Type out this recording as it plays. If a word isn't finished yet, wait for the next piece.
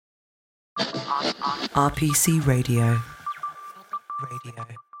RPC Radio.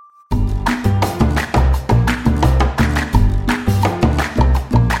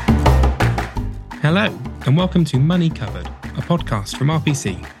 Hello, and welcome to Money Covered, a podcast from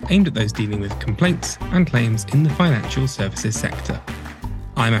RPC aimed at those dealing with complaints and claims in the financial services sector.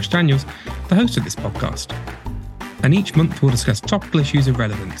 I'm Ash Daniels, the host of this podcast, and each month we'll discuss topical issues of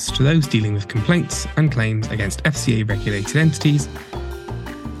relevance to those dealing with complaints and claims against FCA-regulated entities,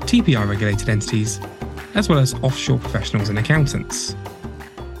 TPR-regulated entities, as well as offshore professionals and accountants.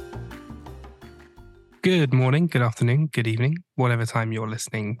 Good morning, good afternoon, good evening, whatever time you're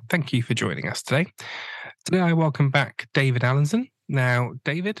listening. Thank you for joining us today. Today I welcome back David Allenson. Now,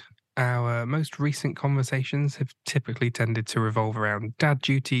 David, our most recent conversations have typically tended to revolve around dad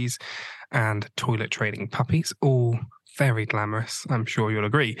duties and toilet training puppies, all very glamorous, I'm sure you'll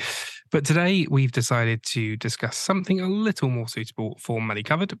agree. But today we've decided to discuss something a little more suitable for Money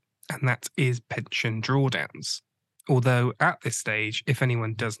Covered, and that is pension drawdowns. Although at this stage, if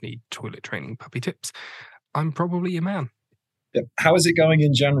anyone does need toilet training puppy tips, I'm probably your man. Yeah. How is it going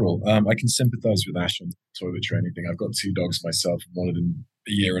in general? I can sympathise with Ash on the toilet training thing. I've got 2 dogs myself, and one of them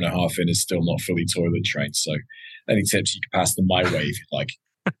a year and a half in is still not fully toilet trained. So any tips, you can pass them my way if you'd like.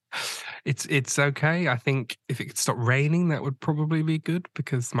 It's okay. I think if it could stop raining, that would probably be good,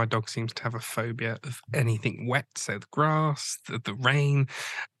 because my dog seems to have a phobia of anything wet. So the grass, the rain,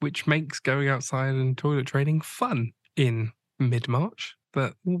 which makes going outside and toilet training fun in mid-March.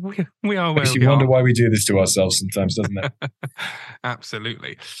 But we are where we are. You wonder why we do this to ourselves sometimes, doesn't it?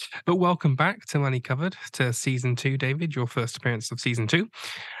 Absolutely. But welcome back to Money Covered, to Season 2, David, your first appearance of Season 2.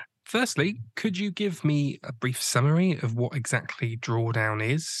 Firstly, could you give me a brief summary of what exactly drawdown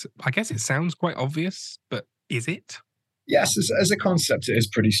is? I guess it sounds quite obvious, but is it? Yes, as a concept, it is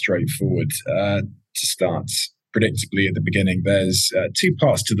pretty straightforward. To start predictably at the beginning, there's 2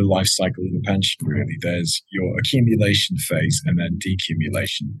 parts to the life cycle of a pension, really. There's your accumulation phase and then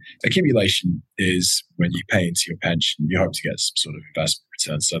decumulation. Accumulation is when you pay into your pension, you hope to get some sort of investment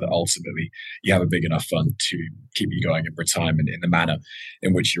return so that ultimately you have a big enough fund to keep you going in retirement in the manner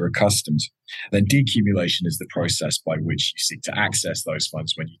in which you're accustomed. Then decumulation is the process by which you seek to access those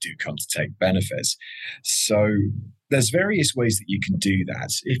funds when you do come to take benefits. So there's various ways that you can do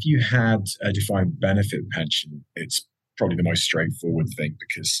that. If you had a defined benefit pension, it's probably the most straightforward thing,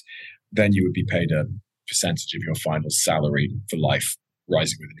 because then you would be paid a percentage of your final salary for life,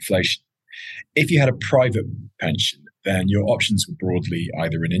 rising with inflation. If you had a private pension, then your options were broadly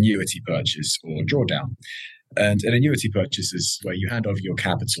either an annuity purchase or drawdown. And an annuity purchase is where you hand over your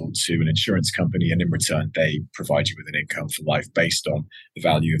capital to an insurance company, and in return, they provide you with an income for life based on the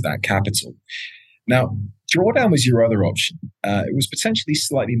value of that capital. Now, drawdown was your other option. It was potentially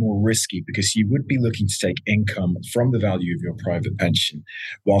slightly more risky, because you would be looking to take income from the value of your private pension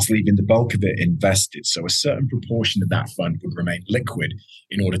whilst leaving the bulk of it invested. So a certain proportion of that fund would remain liquid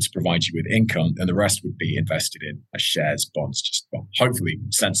in order to provide you with income, and the rest would be invested in shares, bonds, just hopefully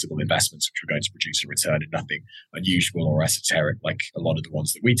sensible investments which are going to produce a return, and nothing unusual or esoteric like a lot of the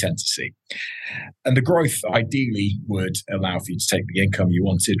ones that we tend to see. And the growth ideally would allow for you to take the income you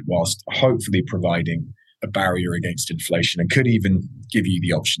wanted whilst hopefully providing a barrier against inflation, and could even give you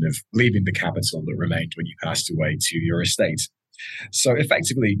the option of leaving the capital that remained when you passed away to your estate. So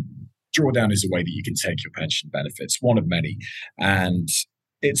effectively, drawdown is a way that you can take your pension benefits, one of many, and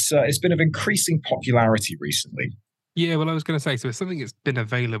it's been of increasing popularity recently. Yeah, well, I was going to say, so it's something that's been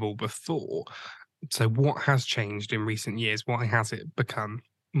available before. So what has changed in recent years? Why has it become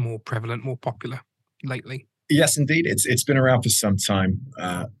more prevalent, more popular lately? Yes, indeed. It's been around for some time.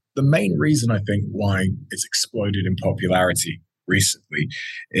 The main reason I think why it's exploded in popularity recently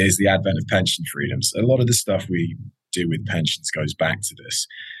is the advent of pension freedoms. A lot of the stuff we do with pensions goes back to this.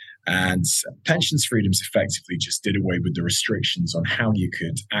 And pensions freedoms effectively just did away with the restrictions on how you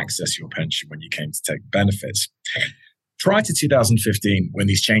could access your pension when you came to take benefits. Prior to 2015, when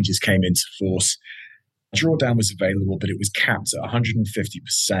these changes came into force, drawdown was available, but it was capped at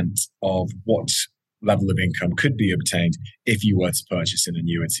 150% of what level of income could be obtained if you were to purchase an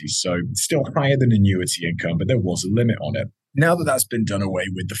annuity. So still higher than annuity income, but there was a limit on it. Now that that's been done away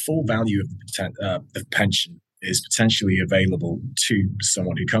with, the full value of the pension is potentially available to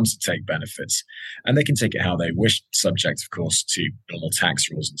someone who comes to take benefits, and they can take it how they wish, subject, of course, to normal tax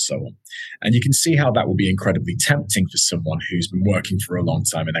rules and so on. And you can see how that will be incredibly tempting for someone who's been working for a long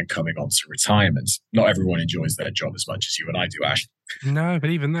time and then coming on to retirement. Not everyone enjoys their job as much as you and I do, Ash. No, but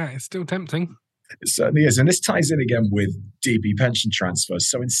even that is still tempting. It certainly is. And this ties in again with DB pension transfers.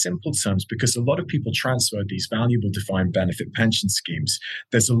 So in simple terms, because a lot of people transfer these valuable defined benefit pension schemes,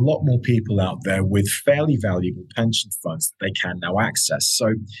 there's a lot more people out there with fairly valuable pension funds that they can now access.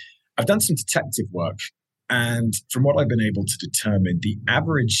 So I've done some detective work, and from what I've been able to determine, the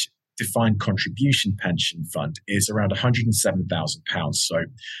average defined contribution pension fund is around £107,000. So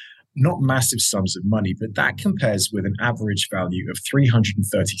not massive sums of money, but that compares with an average value of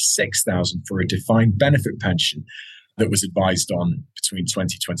 $336,000 for a defined benefit pension that was advised on between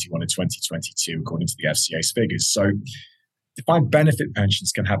 2021 and 2022, according to the FCA's figures. So defined benefit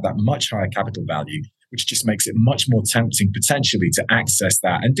pensions can have that much higher capital value, which just makes it much more tempting potentially to access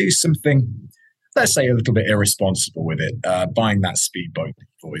that and do something, let's say, a little bit irresponsible with it, buying that speedboat that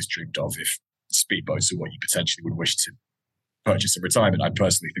you've always dreamed of. If speedboats are what you potentially would wish to purchase in retirement, I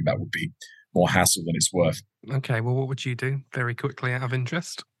personally think that would be more hassle than it's worth. Okay, well, what would you do very quickly out of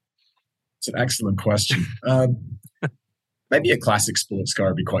interest? It's an excellent question. Maybe a classic sports car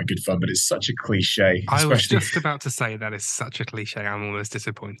would be quite good fun, but it's such a cliche. I was just about to say that is such a cliche. I'm almost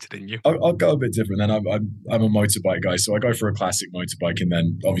disappointed in you. I'll go a bit different. Then I'm a motorbike guy, so I go for a classic motorbike and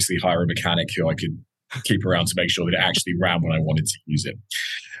then obviously hire a mechanic who I could keep around to make sure that it actually ran when I wanted to use it.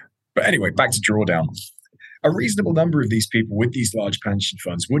 But anyway, back to drawdown. A reasonable number of these people with these large pension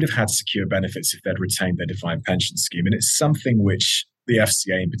funds would have had secure benefits if they'd retained their defined pension scheme. And it's something which the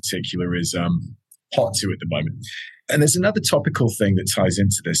FCA in particular is hot to at the moment. And there's another topical thing that ties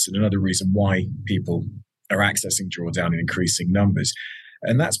into this, and another reason why people are accessing drawdown in increasing numbers.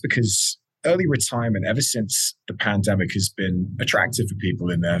 And that's because early retirement, ever since the pandemic, has been attractive for people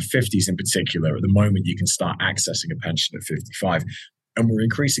in their 50s in particular. At the moment, you can start accessing a pension at 55. And we're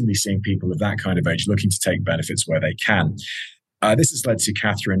increasingly seeing people of that kind of age looking to take benefits where they can. This has led to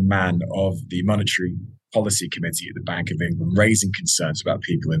Catherine Mann of the Monetary Policy Committee at the Bank of England raising concerns about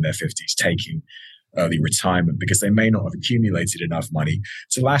people in their 50s taking early retirement because they may not have accumulated enough money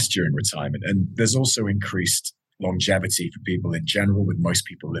to last during retirement. And there's also increased longevity for people in general, with most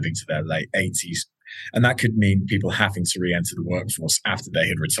people living to their late 80s. And that could mean people having to re-enter the workforce after they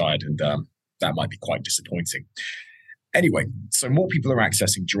had retired. And that might be quite disappointing. Anyway, so more people are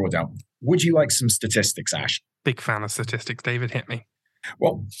accessing drawdown. Would you like some statistics, Ash? Big fan of statistics. David, hit me.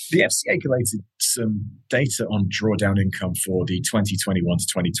 Well, the FCA collated some data on drawdown income for the 2021 to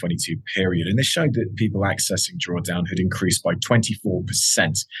 2022 period, and this showed that people accessing drawdown had increased by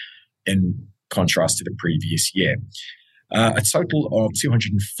 24% in contrast to the previous year. A total of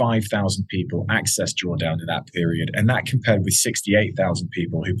 205,000 people accessed drawdown in that period, and that compared with 68,000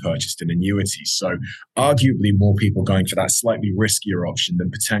 people who purchased an annuity. So arguably more people going for that slightly riskier option than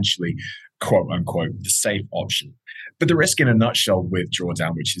potentially, quote unquote, the safe option. But the risk in a nutshell with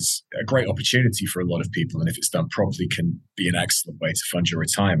drawdown, which is a great opportunity for a lot of people, and if it's done properly can be an excellent way to fund your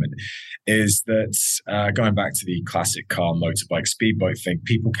retirement, is that going back to the classic car, motorbike, speedboat thing,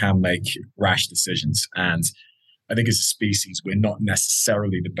 people can make rash decisions. And I think as a species, we're not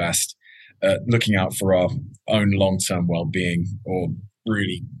necessarily the best at looking out for our own long-term well-being or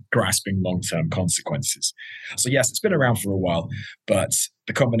really grasping long-term consequences. So yes, it's been around for a while, but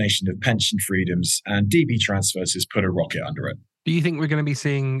the combination of pension freedoms and DB transfers has put a rocket under it. Do you think we're going to be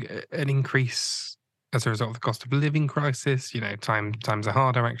seeing an increase as a result of the cost of living crisis? You know, times are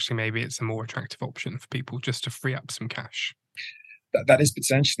harder. Actually, maybe it's a more attractive option for people just to free up some cash. That is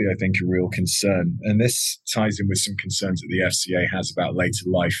potentially, I think, a real concern. And this ties in with some concerns that the FCA has about later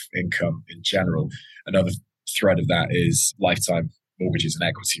life income in general. Another thread of that is lifetime mortgages and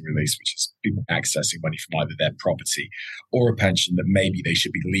equity release, which is people accessing money from either their property or a pension that maybe they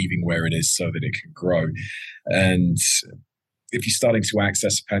should be leaving where it is so that it can grow. And if you're starting to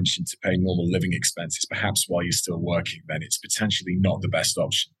access a pension to pay normal living expenses, perhaps while you're still working, then it's potentially not the best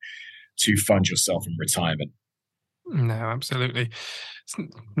option to fund yourself in retirement. No, absolutely. It's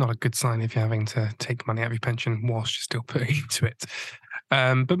not a good sign if you're having to take money out of your pension whilst you're still putting into it.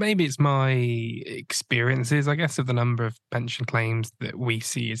 But maybe it's my experiences, I guess, of the number of pension claims that we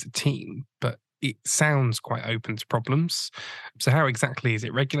see as a team, but it sounds quite open to problems. So how exactly is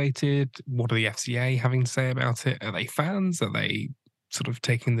it regulated? What are the FCA having to say about it? Are they fans? Are they sort of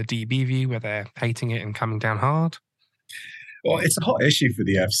taking the DB view where they're hating it and coming down hard? Well, it's a hot issue for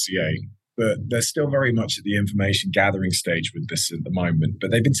the FCA. But they're still very much at the information gathering stage with this at the moment.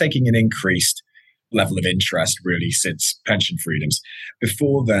 But they've been taking an increased level of interest really since pension freedoms.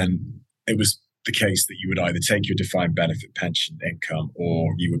 Before then, it was the case that you would either take your defined benefit pension income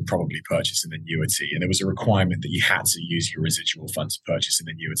or you would probably purchase an annuity. And there was a requirement that you had to use your residual fund to purchase an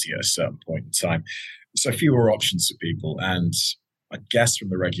annuity at a certain point in time. So fewer options for people. And I guess from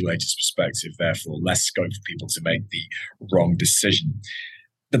the regulator's perspective, therefore, less scope for people to make the wrong decision.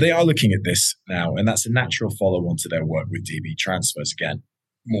 But they are looking at this now, and that's a natural follow-on to their work with DB transfers. Again,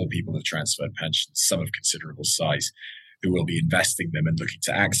 more people have transferred pensions, some of considerable size, who will be investing them and looking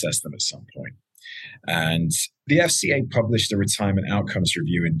to access them at some point. And the FCA published a retirement outcomes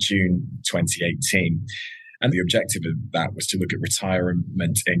review in June 2018. And the objective of that was to look at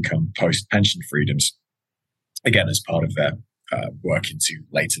retirement income post-pension freedoms, again, as part of their work into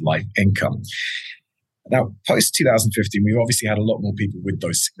later life income. Now, post-2015, we obviously had a lot more people with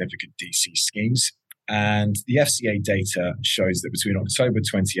those significant DC schemes. And the FCA data shows that between October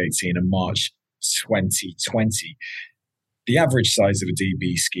 2018 and March 2020, the average size of a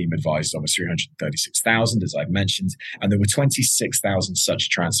DB scheme advised on was 336,000, as I've mentioned, and there were 26,000 such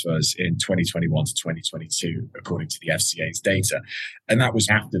transfers in 2021 to 2022, according to the FCA's data. And that was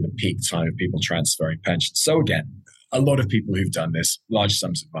after the peak time of people transferring pensions. So again, a lot of people who've done this, large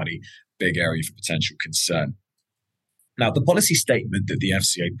sums of money, big area for potential concern. Now, the policy statement that the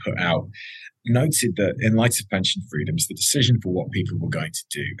FCA put out noted that in light of pension freedoms, the decision for what people were going to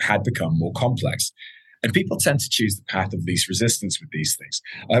do had become more complex. And people tend to choose the path of least resistance with these things.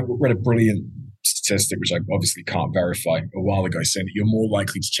 I read a brilliant statistic, which I obviously can't verify, a while ago, saying that you're more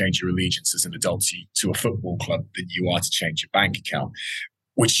likely to change your allegiance as an adult to a football club than you are to change your bank account,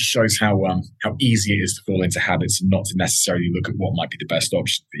 which just shows how easy it is to fall into habits and not to necessarily look at what might be the best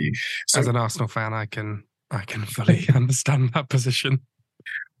option for you. So, as an Arsenal fan, I can fully understand that position.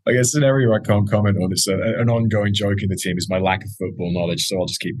 I guess an area I can't comment on. It's an ongoing joke in the team is my lack of football knowledge, so I'll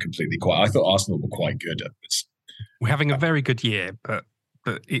just keep completely quiet. I thought Arsenal were quite good at this. We're having a very good year, but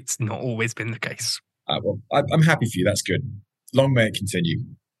it's not always been the case. Well, I'm happy for you. That's good. Long may it continue.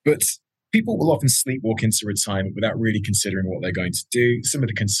 But people will often sleepwalk into retirement without really considering what they're going to do. Some of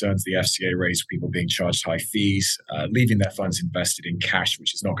the concerns the FCA raised were people being charged high fees, leaving their funds invested in cash,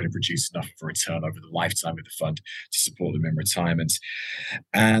 which is not going to produce enough of a return over the lifetime of the fund to support them in retirement.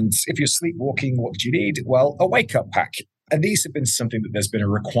 And if you're sleepwalking, what do you need? Well, a wake-up pack. And these have been something that there's been a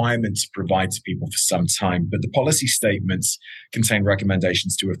requirement to provide to people for some time, but the policy statements contain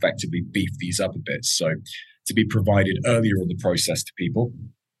recommendations to effectively beef these up a bit. So to be provided earlier in the process to people,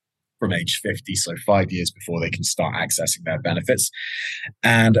 from age 50, so 5 years before they can start accessing their benefits,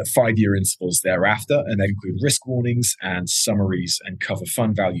 and at 5-year intervals thereafter. And they include risk warnings and summaries and cover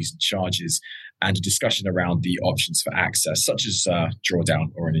fund values and charges, and a discussion around the options for access, such as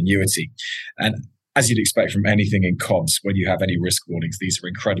drawdown or an annuity. And as you'd expect from anything in COBS, when you have any risk warnings, these are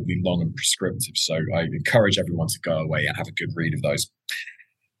incredibly long and prescriptive. So I encourage everyone to go away and have a good read of those.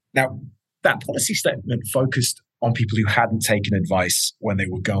 Now, that policy statement focused on people who hadn't taken advice when they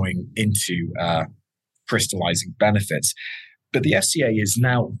were going into crystallizing benefits. But the FCA is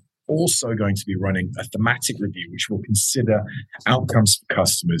now also going to be running a thematic review, which will consider outcomes for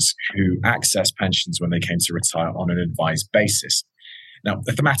customers who access pensions when they came to retire on an advised basis. Now,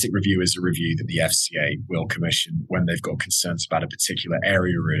 a thematic review is a review that the FCA will commission when they've got concerns about a particular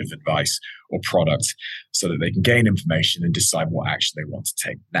area of advice or product, so that they can gain information and decide what action they want to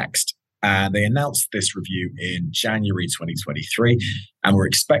take next. And they announced this review in January 2023, and we're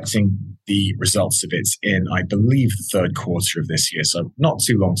expecting the results of it in, I believe, the third quarter of this year. So not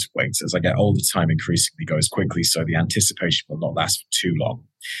too long to wait. As I get older, time increasingly goes quickly, so the anticipation will not last for too long.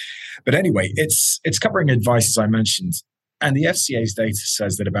 But anyway, it's covering advice, as I mentioned, and the FCA's data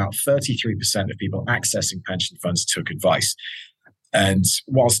says that about 33% of people accessing pension funds took advice. And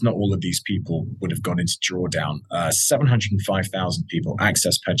whilst not all of these people would have gone into drawdown, 705,000 people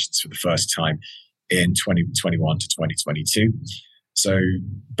accessed pensions for the first time in 2021 to 2022. So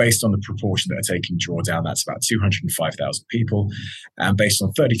based on the proportion that are taking drawdown, that's about 205,000 people. And based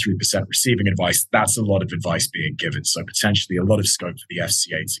on 33% receiving advice, that's a lot of advice being given. So potentially a lot of scope for the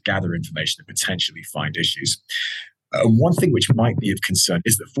FCA to gather information and potentially find issues. One thing which might be of concern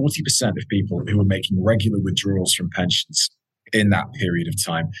is that 40% of people who are making regular withdrawals from pensions in that period of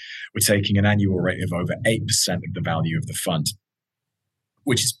time were taking an annual rate of over 8% of the value of the fund,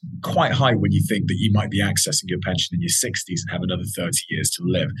 which is quite high when you think that you might be accessing your pension in your 60s and have another 30 years to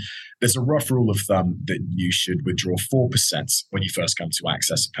live. There's a rough rule of thumb that you should withdraw 4% when you first come to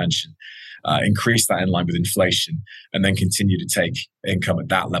access a pension, increase that in line with inflation, and then continue to take income at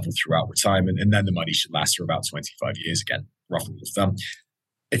that level throughout retirement. And then the money should last for about 25 years again, rough rule of thumb.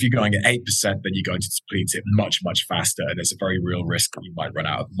 If you're going at 8%, then you're going to deplete it much, much faster, and there's a very real risk that you might run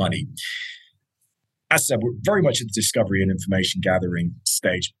out of money. As I said, we're very much at the discovery and information gathering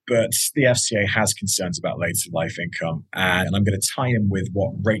stage, but the FCA has concerns about later life income. And I'm going to tie in with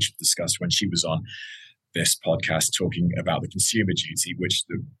what Rachel discussed when she was on this podcast talking about the consumer duty, which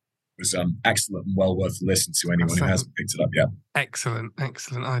was excellent and well worth a listen to anyone who hasn't picked it up yet.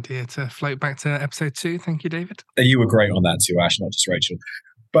 Excellent idea to float back to episode 2. Thank you, David. You were great on that too, Ash, not just Rachel.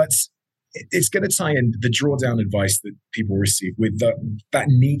 But it's going to tie in the drawdown advice that people receive with that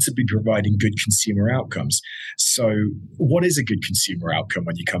need to be providing good consumer outcomes. So what is a good consumer outcome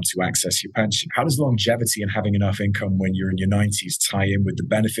when you come to access your pension? How does longevity and having enough income when you're in your 90s tie in with the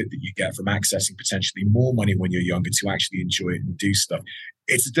benefit that you get from accessing potentially more money when you're younger to actually enjoy it and do stuff?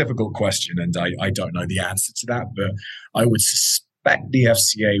 It's a difficult question, and I don't know the answer to that, but I would suspect the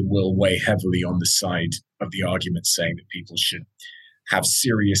FCA will weigh heavily on the side of the argument saying that people should have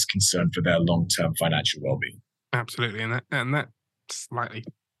serious concern for their long-term financial well-being. Absolutely, and that slightly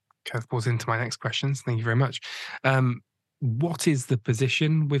curveballs into my next questions. Thank you very much. What is the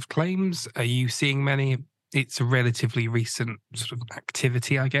position with claims? Are you seeing many? It's a relatively recent sort of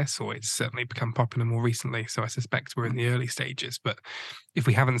activity, I guess, or it's certainly become popular more recently. So I suspect we're in the early stages. But if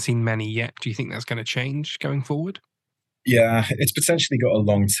we haven't seen many yet, do you think that's going to change going forward? Yeah, it's potentially got a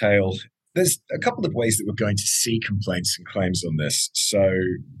long tail. There's a couple of ways that we're going to see complaints and claims on this. So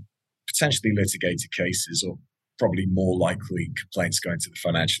potentially litigated cases, or probably more likely complaints going to the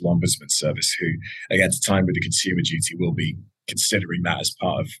Financial Ombudsman Service, who, again, to time with the Consumer Duty, will be considering that as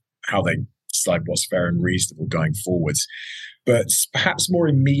part of how they decide what's fair and reasonable going forwards. But perhaps more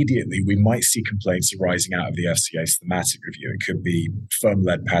immediately, we might see complaints arising out of the FCA's thematic review. It could be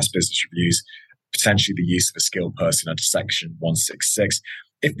firm-led past business reviews, potentially the use of a skilled person under Section 166.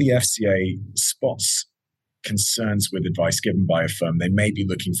 If the FCA spots concerns with advice given by a firm, they may be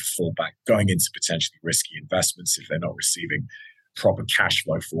looking for fallback, going into potentially risky investments if they're not receiving proper cash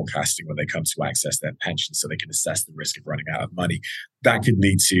flow forecasting when they come to access their pension, so they can assess the risk of running out of money. That could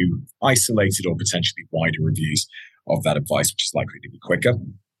lead to isolated or potentially wider reviews of that advice, which is likely to be quicker.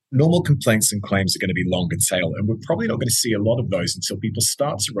 Normal complaints and claims are going to be longer tail, and we're probably not going to see a lot of those until people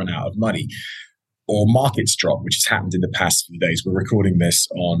start to run out of money or markets drop, which has happened in the past few days. We're recording this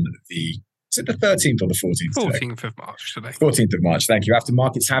on is it the 13th or the 14th today? 14th of March today. 14th of March, thank you. After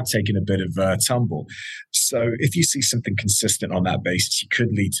markets have taken a bit of tumble. So if you see something consistent on that basis, you could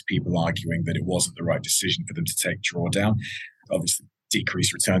lead to people arguing that it wasn't the right decision for them to take drawdown. Obviously,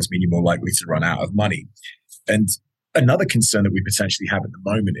 decreased returns mean you're more likely to run out of money. And another concern that we potentially have at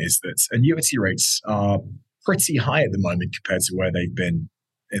the moment is that annuity rates are pretty high at the moment compared to where they've been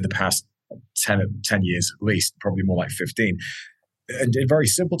in the past 10 years at least, probably more like 15. And in very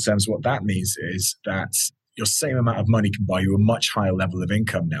simple terms, what that means is that your same amount of money can buy you a much higher level of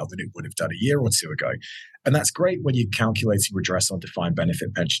income now than it would have done a year or two ago. And that's great when you're calculating redress on defined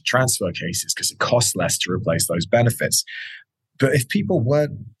benefit pension transfer cases, because it costs less to replace those benefits. But if people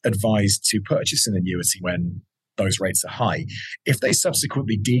weren't advised to purchase an annuity when those rates are high, if they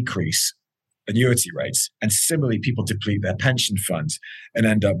subsequently decrease annuity rates, and similarly people deplete their pension fund and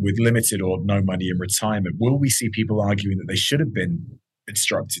end up with limited or no money in retirement, will we see people arguing that they should have been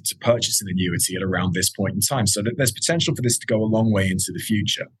instructed to purchase an annuity at around this point in time? So that there's potential for this to go a long way into the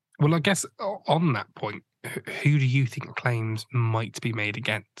future. Well, I guess on that point, who do you think claims might be made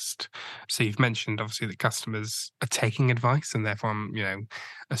against? So you've mentioned obviously that customers are taking advice, and therefore I'm,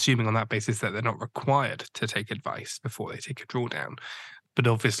 assuming on that basis that they're not required to take advice before they take a drawdown. But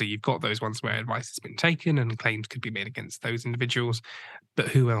obviously you've got those ones where advice has been taken and claims could be made against those individuals. But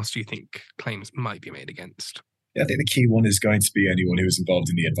who else do you think claims might be made against? Yeah, I think the key one is going to be anyone who is involved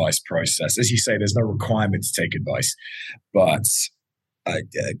in the advice process. As you say, there's no requirement to take advice, but 33%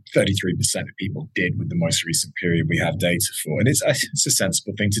 of people did with the most recent period we have data for. And it's a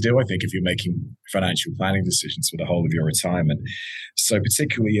sensible thing to do, I think, if you're making financial planning decisions for the whole of your retirement. So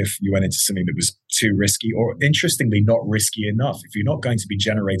particularly if you went into something that was too risky, or interestingly, not risky enough, if you're not going to be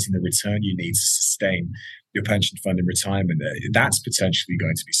generating the return you need to sustain your pension fund in retirement, that's potentially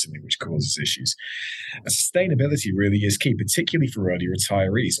going to be something which causes issues. And sustainability really is key, particularly for early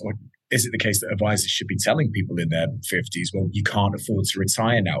retirees. Or is it the case that advisors should be telling people in their 50s, well, you can't afford to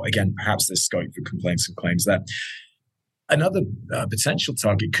retire now? Again, perhaps there's scope for complaints and claims there. Another potential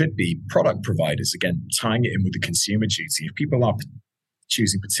target could be product providers, again, tying it in with the consumer duty. If people are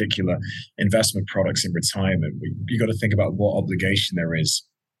choosing particular investment products in retirement, you've got to think about what obligation there is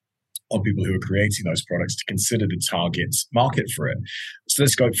on people who are creating those products to consider the target market for it. So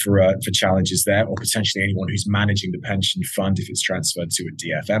there's scope for challenges there, or potentially anyone who's managing the pension fund if it's transferred to a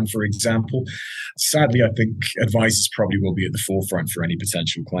DFM, for example. Sadly, I think advisors probably will be at the forefront for any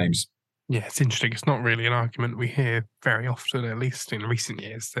potential claims. Yeah, it's interesting. It's not really an argument we hear very often, at least in recent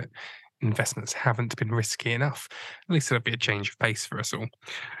years, that investments haven't been risky enough. At least it'll be a change of pace for us all.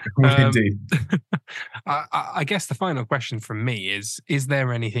 Indeed. I guess the final question from me is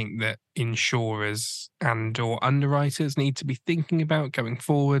there anything that insurers and or underwriters need to be thinking about going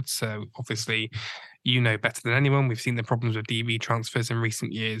forward? So obviously, you know better than anyone, we've seen the problems with DB transfers in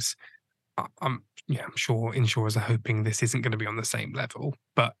recent years. I'm Yeah, I'm sure insurers are hoping this isn't going to be on the same level,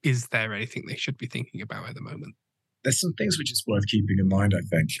 but is there anything they should be thinking about at the moment? There's some things which is worth keeping in mind, I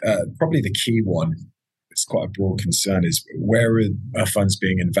think. Probably the key one, it's quite a broad concern, is where are funds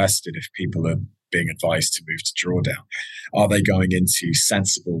being invested if people are being advised to move to drawdown? Are they going into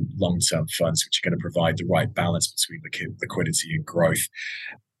sensible long-term funds which are going to provide the right balance between liquidity and growth?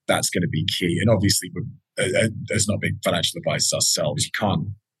 That's going to be key. And obviously, as not being financial advisors ourselves, you can't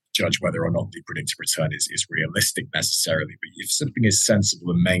judge whether or not the predicted return is realistic necessarily. But if something is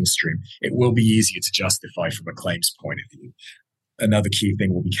sensible and mainstream, it will be easier to justify from a claims point of view. Another key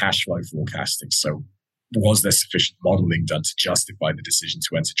thing will be cash flow forecasting. So was there sufficient modeling done to justify the decision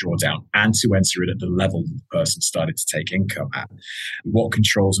to enter drawdown and to enter it at the level that the person started to take income at? What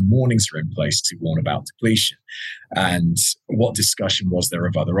controls and warnings are in place to warn about depletion? And what discussion was there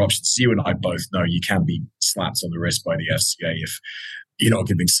of other options? You and I both know you can be slapped on the wrist by the FCA if you're not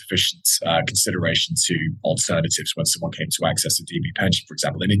giving sufficient consideration to alternatives when someone came to access a DB pension, for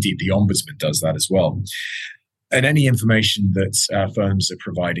example. And indeed, the Ombudsman does that as well. And any information that firms are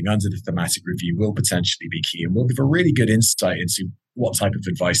providing under the thematic review will potentially be key and will give a really good insight into what type of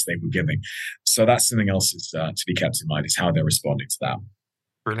advice they were giving. So that's something else is, to be kept in mind, is how they're responding to that.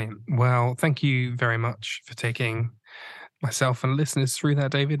 Brilliant. Well, thank you very much for taking myself and listeners through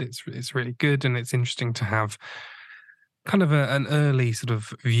that, David. It's really good, and it's interesting to have kind of an early sort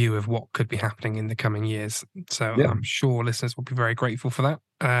of view of what could be happening in the coming years. So yeah. I'm sure listeners will be very grateful for that.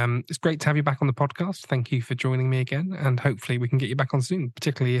 It's great to have you back on the podcast. Thank you for joining me again, and hopefully we can get you back on soon,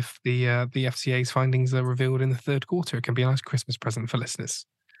 particularly if the FCA's findings are revealed in the third quarter. It can be a nice Christmas present for listeners.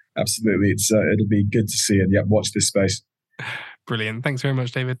 Absolutely. It'll be good to see, and watch this space. Brilliant. Thanks very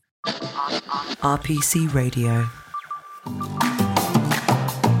much, David. RPC Radio.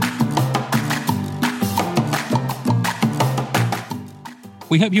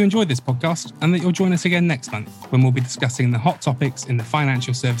 We hope you enjoyed this podcast and that you'll join us again next month when we'll be discussing the hot topics in the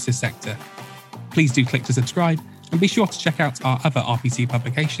financial services sector. Please do click to subscribe and be sure to check out our other RPC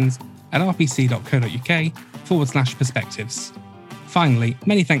publications at rpc.co.uk/perspectives. Finally,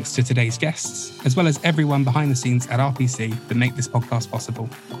 many thanks to today's guests, as well as everyone behind the scenes at RPC that make this podcast possible.